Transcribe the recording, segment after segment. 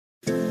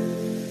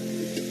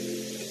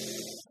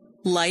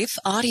Life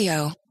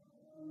Audio.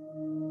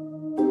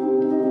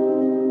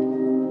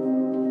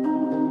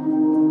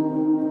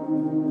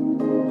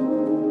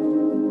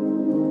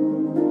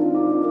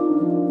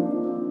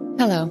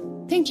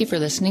 Hello. Thank you for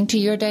listening to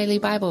Your Daily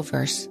Bible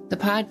Verse, the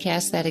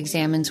podcast that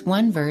examines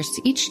one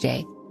verse each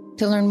day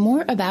to learn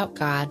more about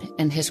God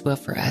and His will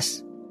for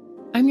us.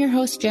 I'm your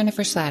host,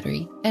 Jennifer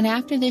Slattery, and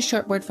after this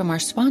short word from our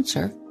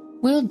sponsor,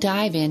 we'll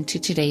dive into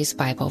today's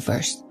Bible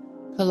verse,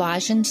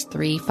 Colossians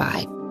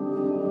 3:5.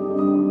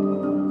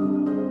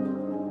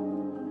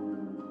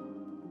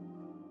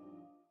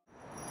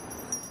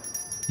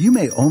 You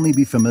may only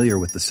be familiar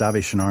with the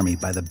Salvation Army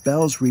by the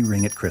bells we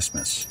ring at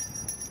Christmas.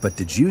 But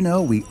did you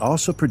know we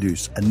also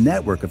produce a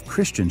network of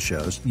Christian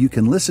shows you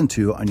can listen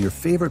to on your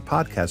favorite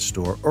podcast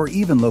store or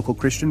even local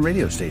Christian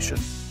radio station?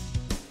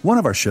 One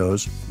of our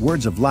shows,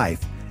 Words of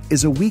Life,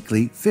 is a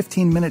weekly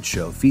 15-minute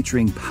show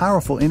featuring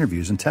powerful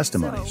interviews and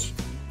testimonies.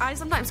 So, I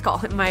sometimes call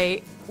him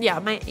my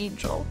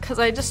angel, because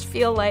I just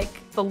feel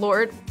like the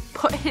Lord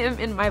put him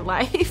in my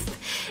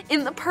life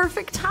in the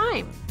perfect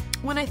time.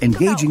 When I think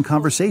engaging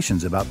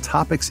conversations about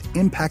topics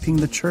impacting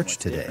the church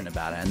today.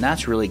 About it. And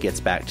that really gets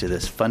back to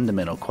this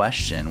fundamental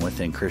question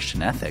within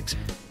Christian ethics.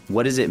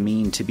 What does it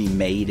mean to be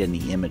made in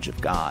the image of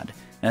God?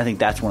 And I think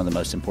that's one of the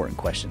most important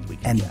questions we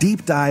can And get.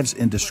 Deep dives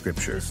into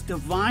Scripture. This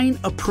divine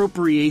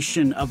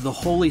appropriation of the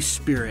Holy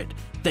Spirit,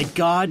 that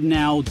God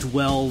now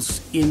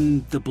dwells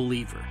in the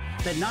believer.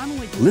 That not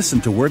only Listen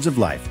to Words of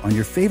Life on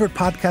your favorite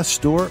podcast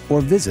store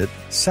or visit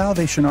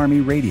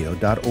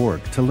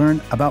salvationarmyradio.org to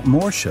learn about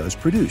more shows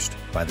produced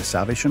by the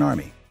Salvation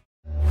Army.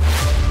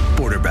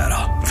 Border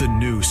Battle, the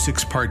new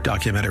 6-part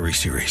documentary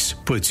series,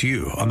 puts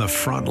you on the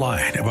front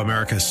line of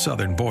America's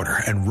southern border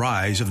and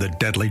rise of the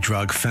deadly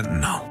drug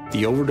fentanyl.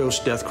 The overdose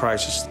death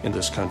crisis in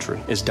this country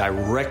is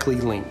directly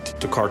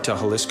linked to Cartel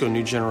Jalisco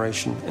New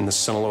Generation and the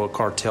Sinaloa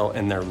Cartel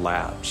and their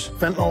labs.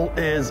 Fentanyl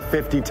is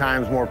 50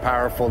 times more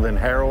powerful than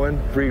heroin.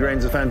 3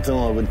 grains of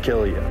fentanyl would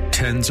kill you.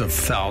 Tens of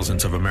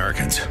thousands of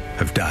Americans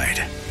have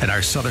died, and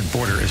our southern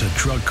border is a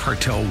drug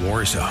cartel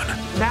war zone.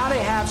 Now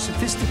they have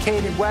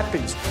sophisticated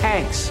weapons,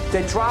 tanks.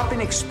 They're dropping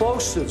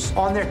explosives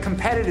on their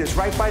competitors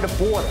right by the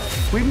border.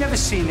 We've never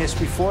seen this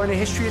before in the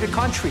history of the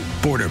country.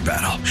 Border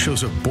Battle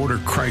shows a border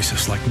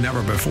crisis like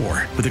never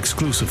before, with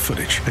exclusive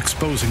footage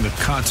exposing the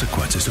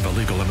consequences of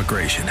illegal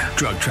immigration,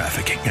 drug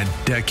trafficking, and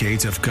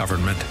decades of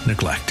government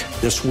neglect.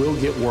 This will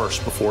get worse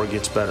before it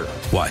gets better.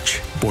 Watch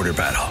Border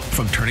Battle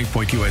from Turning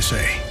Point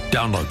USA.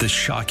 Download this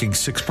shocking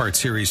 6-part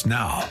series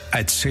now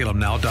at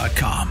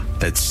salemnow.com.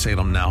 That's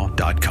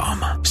salemnow.com.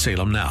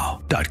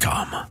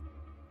 salemnow.com.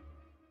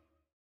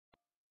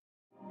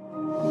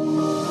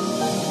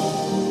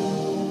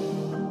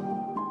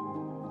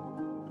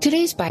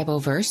 Today's Bible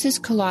verse is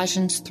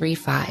Colossians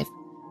 3:5.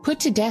 Put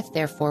to death,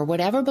 therefore,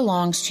 whatever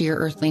belongs to your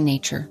earthly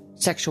nature,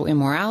 sexual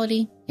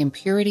immorality,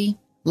 impurity,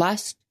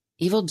 lust,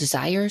 evil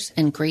desires,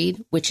 and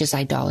greed, which is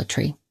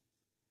idolatry.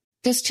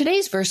 Does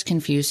today's verse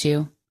confuse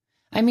you?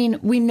 I mean,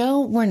 we know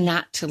we're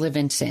not to live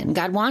in sin.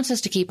 God wants us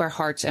to keep our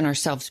hearts and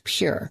ourselves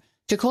pure,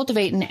 to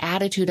cultivate an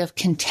attitude of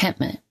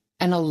contentment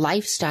and a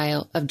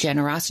lifestyle of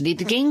generosity,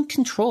 to gain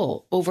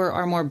control over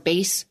our more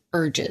base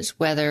urges,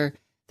 whether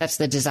that's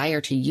the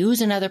desire to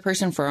use another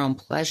person for our own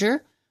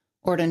pleasure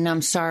or to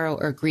numb sorrow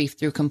or grief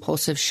through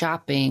compulsive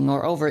shopping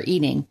or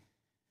overeating.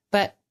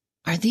 But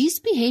are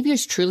these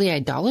behaviors truly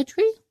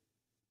idolatry?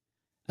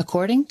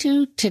 According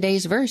to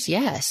today's verse,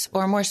 yes.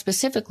 Or more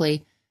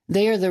specifically,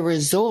 they are the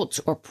results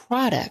or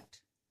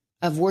product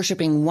of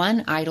worshiping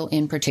one idol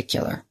in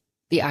particular,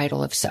 the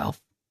idol of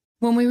self.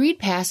 When we read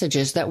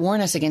passages that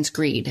warn us against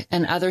greed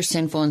and other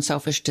sinful and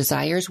selfish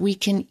desires, we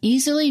can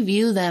easily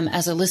view them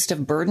as a list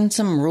of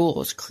burdensome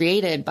rules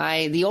created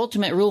by the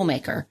ultimate rule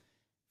maker,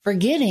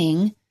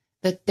 forgetting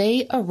that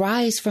they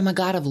arise from a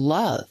God of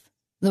love,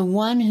 the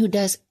one who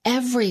does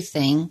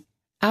everything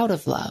out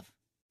of love.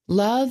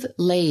 Love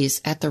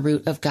lays at the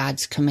root of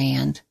God's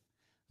command.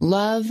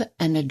 Love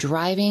and a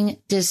driving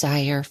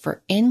desire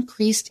for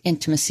increased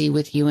intimacy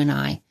with you and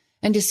I,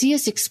 and to see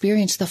us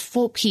experience the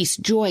full peace,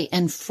 joy,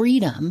 and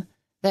freedom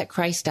that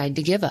Christ died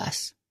to give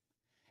us.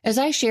 As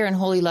I share in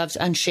Holy Love's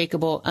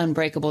Unshakable,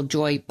 Unbreakable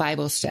Joy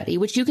Bible Study,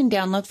 which you can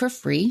download for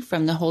free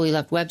from the Holy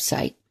Love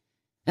website,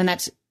 and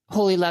that's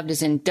Holy Loved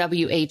is in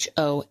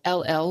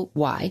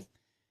WHOLLY.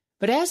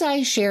 But as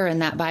I share in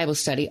that Bible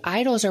study,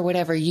 idols are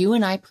whatever you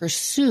and I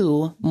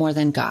pursue more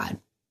than God,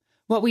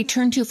 what we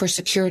turn to for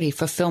security,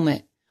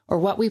 fulfillment, or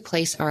what we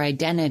place our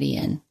identity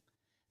in.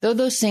 Though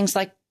those things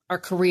like our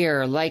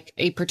career, like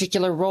a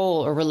particular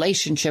role or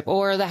relationship,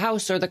 or the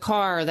house or the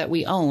car that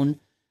we own,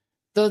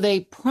 though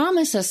they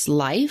promise us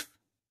life,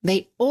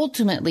 they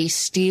ultimately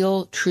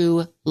steal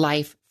true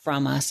life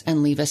from us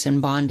and leave us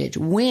in bondage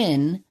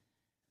when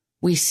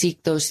we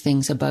seek those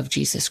things above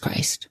Jesus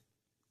Christ.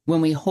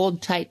 When we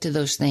hold tight to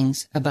those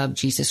things above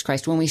Jesus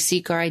Christ, when we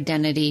seek our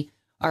identity,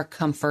 our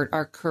comfort,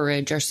 our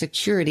courage, our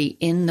security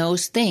in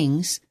those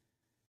things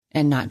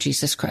and not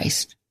Jesus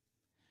Christ.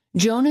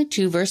 Jonah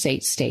 2 verse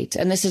 8 states,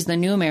 and this is the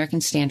New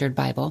American Standard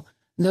Bible,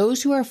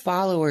 those who are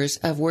followers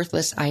of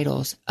worthless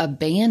idols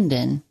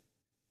abandon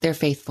their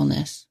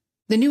faithfulness.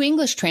 The New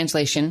English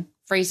translation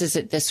phrases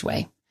it this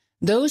way: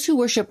 those who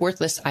worship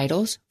worthless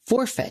idols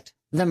forfeit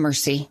the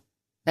mercy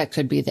that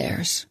could be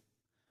theirs.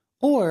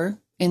 Or,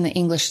 in the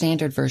English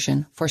Standard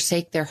Version,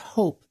 forsake their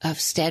hope of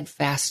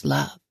steadfast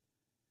love.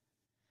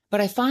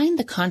 But I find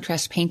the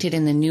contrast painted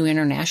in the New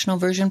International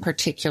Version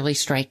particularly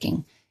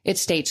striking. It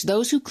states,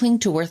 those who cling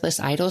to worthless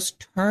idols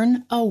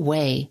turn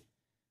away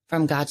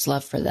from God's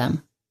love for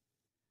them.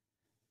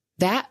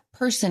 That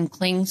person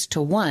clings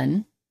to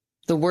one,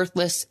 the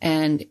worthless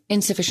and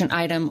insufficient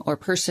item or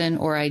person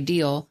or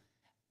ideal,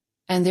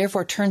 and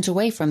therefore turns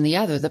away from the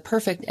other, the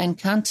perfect and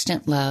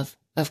constant love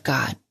of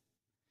God.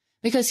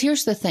 Because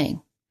here's the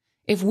thing.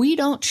 If we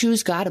don't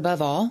choose God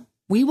above all,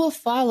 we will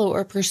follow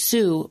or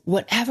pursue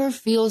whatever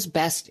feels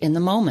best in the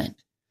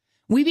moment.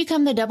 We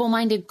become the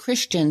double-minded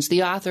Christians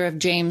the author of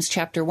James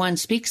chapter 1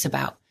 speaks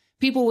about.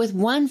 People with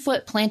one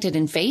foot planted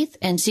in faith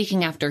and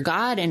seeking after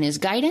God and his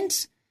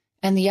guidance,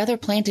 and the other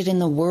planted in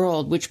the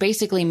world, which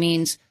basically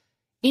means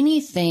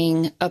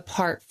anything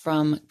apart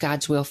from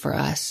God's will for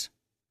us.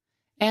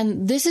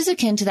 And this is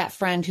akin to that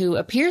friend who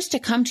appears to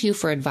come to you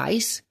for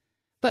advice,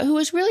 but who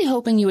is really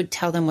hoping you would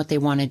tell them what they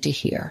wanted to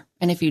hear.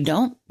 And if you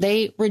don't,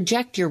 they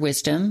reject your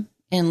wisdom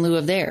in lieu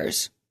of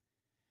theirs.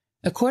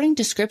 According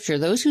to Scripture,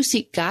 those who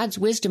seek God's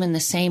wisdom in the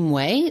same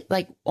way,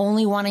 like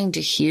only wanting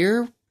to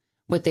hear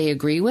what they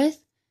agree with,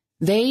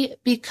 they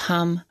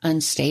become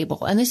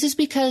unstable. And this is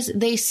because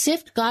they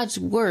sift God's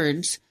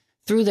words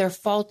through their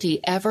faulty,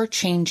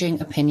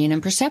 ever-changing opinion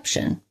and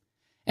perception.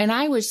 And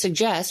I would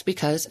suggest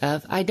because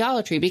of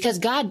idolatry, because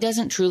God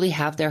doesn't truly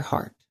have their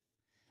heart.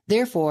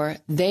 Therefore,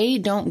 they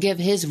don't give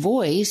his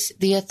voice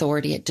the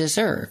authority it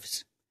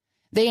deserves.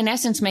 They, in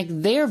essence, make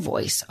their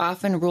voice,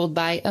 often ruled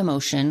by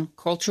emotion,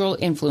 cultural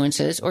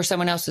influences, or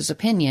someone else's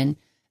opinion,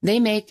 they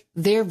make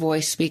their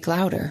voice speak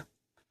louder.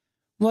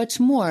 What's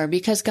more,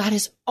 because God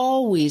is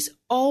always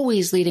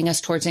leading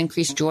us towards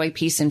increased joy,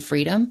 peace, and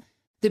freedom,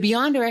 the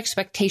beyond our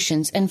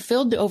expectations and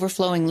filled to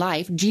overflowing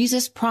life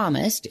Jesus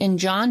promised in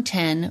John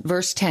 10,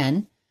 verse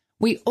 10,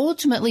 we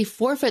ultimately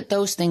forfeit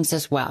those things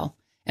as well,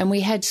 and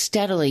we head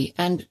steadily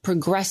and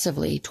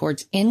progressively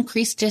towards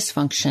increased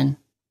dysfunction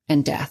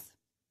and death.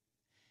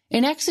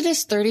 In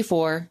Exodus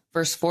 34,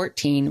 verse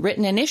 14,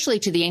 written initially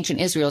to the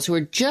ancient Israelites who were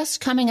just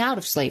coming out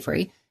of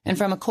slavery and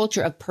from a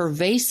culture of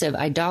pervasive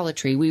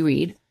idolatry, we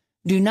read,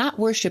 "Do not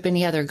worship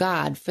any other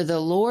God, for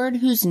the Lord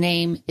whose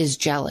name is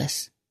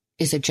jealous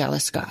is a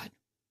jealous God."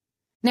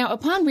 Now,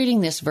 upon reading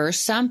this verse,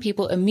 some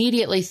people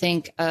immediately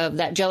think of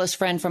that jealous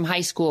friend from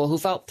high school who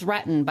felt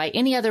threatened by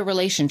any other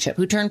relationship,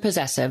 who turned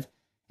possessive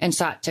and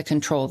sought to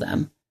control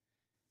them.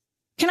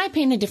 Can I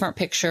paint a different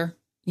picture?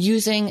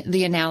 Using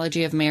the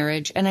analogy of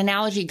marriage, an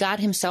analogy God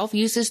himself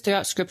uses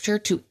throughout Scripture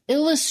to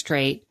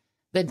illustrate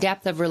the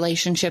depth of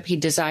relationship he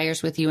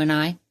desires with you and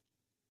I.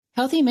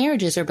 Healthy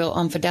marriages are built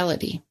on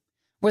fidelity,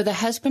 where the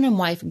husband and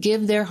wife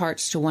give their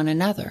hearts to one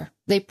another.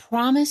 They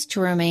promise to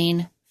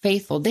remain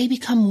faithful. They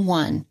become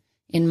one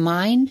in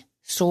mind,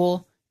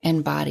 soul,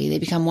 and body. They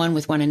become one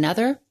with one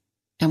another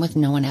and with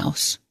no one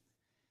else.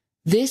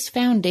 This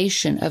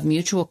foundation of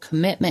mutual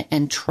commitment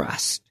and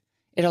trust,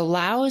 it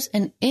allows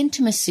an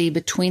intimacy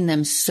between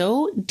them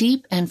so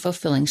deep and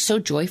fulfilling, so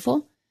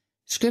joyful.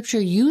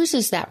 Scripture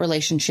uses that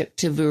relationship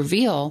to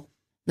reveal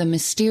the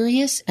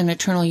mysterious and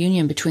eternal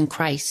union between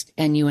Christ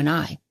and you and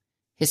I,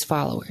 his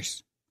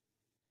followers.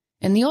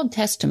 In the Old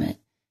Testament,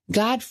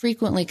 God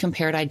frequently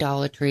compared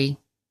idolatry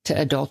to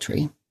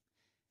adultery.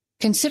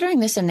 Considering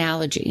this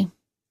analogy,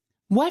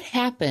 what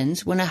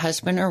happens when a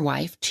husband or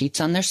wife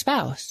cheats on their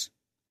spouse?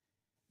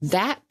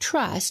 That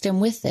trust,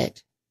 and with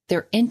it,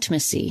 their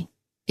intimacy,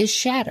 is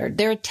shattered.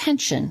 Their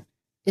attention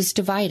is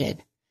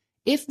divided.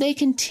 If they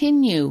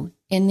continue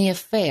in the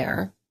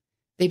affair,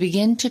 they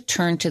begin to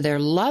turn to their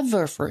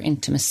lover for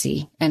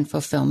intimacy and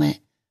fulfillment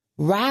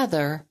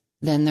rather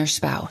than their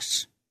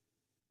spouse.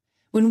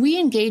 When we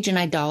engage in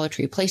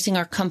idolatry, placing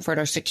our comfort,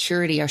 our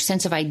security, our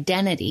sense of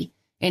identity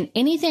in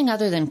anything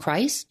other than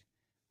Christ,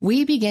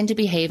 we begin to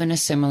behave in a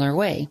similar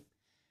way.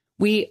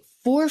 We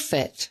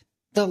forfeit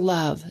the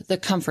love, the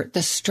comfort,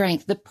 the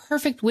strength, the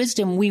perfect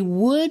wisdom we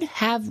would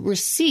have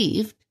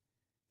received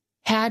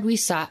had we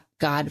sought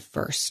God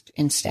first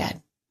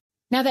instead.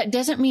 Now, that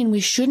doesn't mean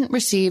we shouldn't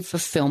receive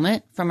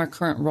fulfillment from our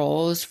current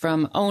roles,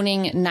 from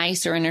owning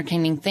nice or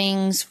entertaining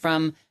things,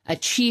 from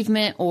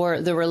achievement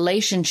or the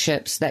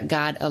relationships that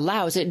God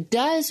allows. It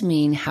does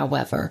mean,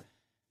 however,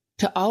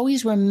 to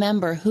always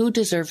remember who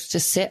deserves to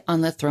sit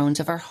on the thrones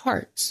of our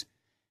hearts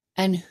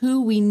and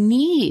who we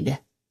need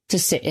to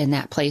sit in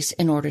that place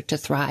in order to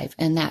thrive,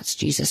 and that's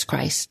Jesus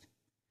Christ.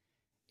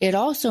 It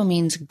also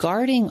means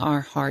guarding our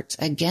hearts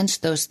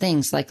against those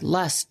things like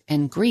lust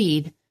and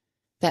greed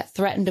that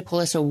threaten to pull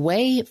us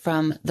away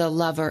from the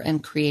lover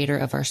and creator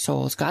of our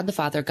souls, God the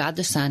Father, God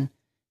the Son,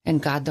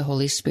 and God the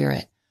Holy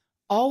Spirit.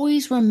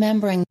 Always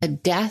remembering the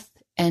death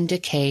and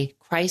decay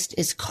Christ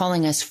is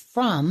calling us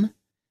from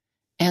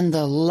and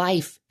the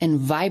life and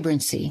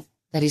vibrancy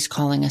that he's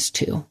calling us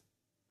to.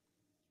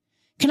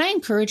 Can I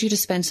encourage you to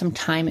spend some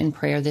time in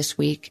prayer this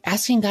week,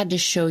 asking God to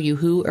show you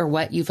who or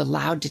what you've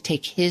allowed to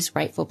take his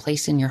rightful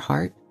place in your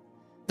heart,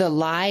 the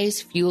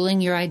lies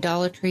fueling your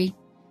idolatry,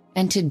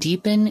 and to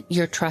deepen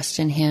your trust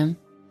in him?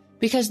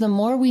 Because the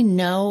more we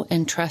know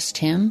and trust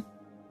him,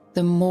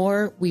 the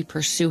more we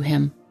pursue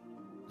him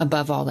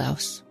above all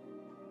else.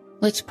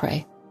 Let's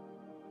pray.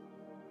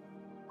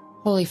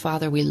 Holy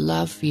Father, we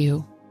love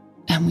you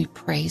and we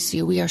praise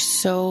you. We are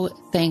so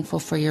thankful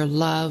for your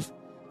love,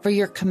 for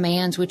your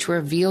commands which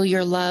reveal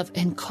your love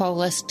and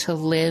call us to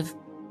live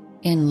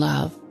in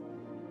love.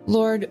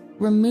 Lord,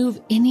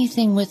 remove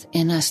anything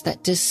within us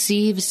that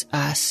deceives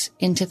us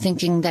into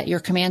thinking that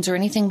your commands are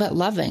anything but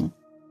loving.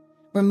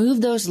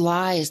 Remove those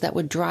lies that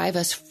would drive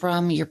us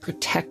from your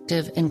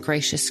protective and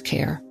gracious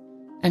care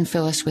and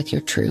fill us with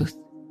your truth.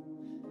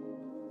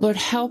 Lord,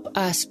 help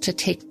us to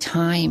take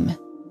time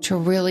to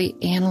really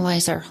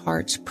analyze our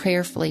hearts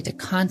prayerfully, to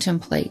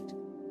contemplate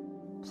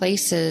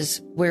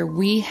places where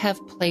we have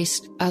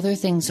placed other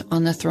things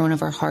on the throne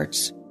of our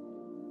hearts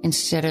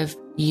instead of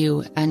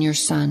you and your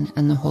Son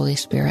and the Holy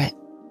Spirit.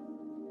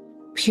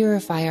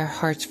 Purify our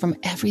hearts from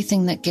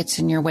everything that gets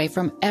in your way,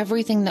 from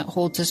everything that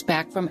holds us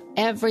back, from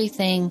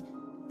everything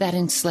that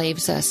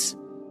enslaves us.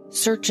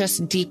 Search us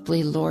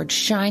deeply, Lord.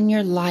 Shine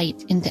your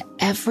light into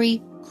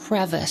every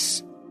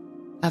crevice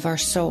of our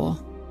soul.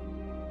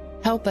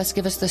 Help us,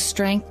 give us the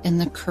strength and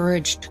the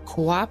courage to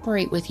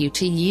cooperate with you,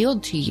 to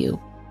yield to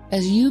you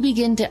as you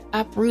begin to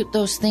uproot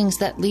those things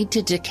that lead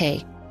to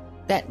decay,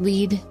 that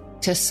lead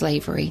to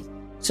slavery,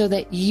 so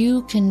that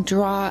you can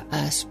draw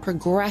us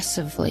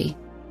progressively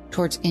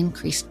towards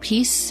increased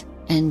peace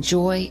and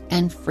joy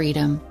and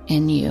freedom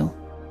in you.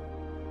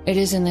 It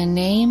is in the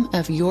name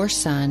of your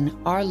Son,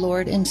 our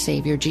Lord and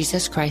Savior,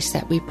 Jesus Christ,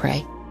 that we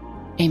pray.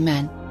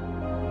 Amen.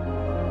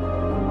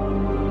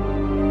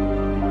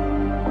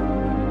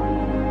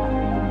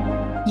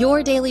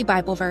 Your Daily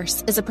Bible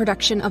Verse is a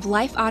production of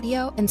Life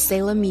Audio and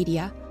Salem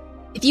Media.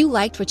 If you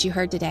liked what you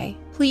heard today,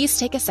 please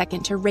take a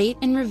second to rate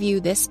and review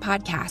this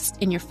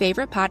podcast in your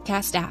favorite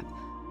podcast app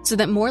so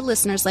that more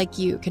listeners like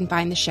you can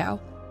find the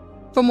show.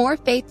 For more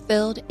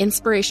faith-filled,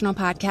 inspirational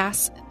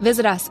podcasts,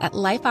 visit us at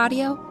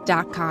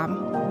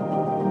lifeaudio.com.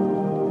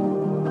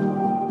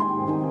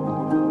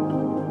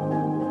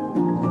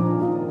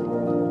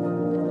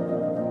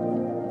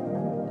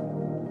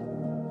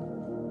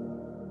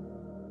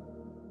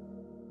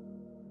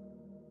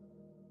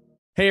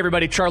 Hey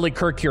everybody, Charlie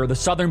Kirk here. The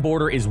southern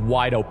border is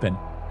wide open,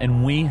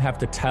 and we have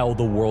to tell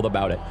the world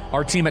about it.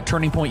 Our team at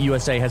Turning Point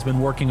USA has been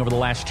working over the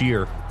last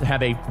year to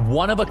have a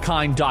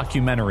one-of-a-kind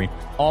documentary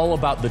all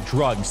about the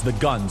drugs, the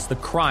guns, the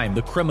crime,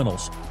 the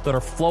criminals that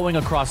are flowing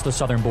across the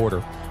southern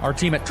border. Our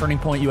team at Turning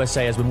Point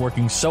USA has been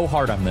working so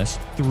hard on this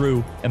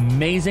through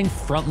amazing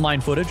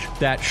frontline footage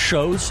that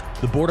shows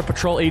the Border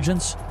Patrol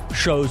agents,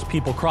 shows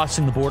people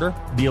crossing the border,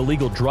 the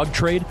illegal drug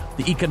trade,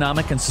 the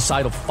economic and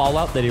societal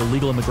fallout that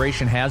illegal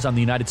immigration has on the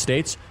United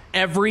States.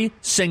 Every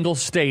single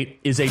state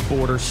is a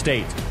border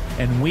state.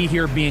 And we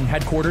here being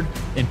headquartered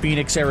in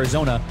Phoenix,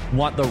 Arizona,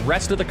 want the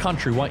rest of the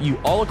country, want you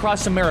all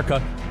across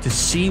America to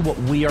see what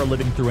we are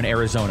living through in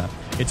Arizona.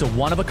 It's a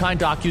one-of-a-kind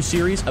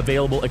docuseries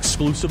available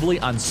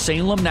exclusively on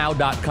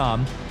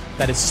salemnow.com.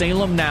 That is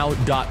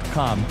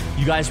salemnow.com.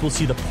 You guys will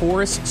see the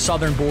porous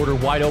southern border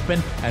wide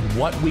open and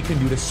what we can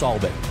do to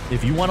solve it.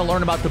 If you want to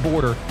learn about the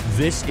border,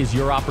 this is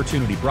your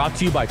opportunity. Brought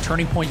to you by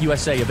Turning Point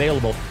USA,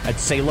 available at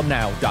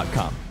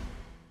salemnow.com.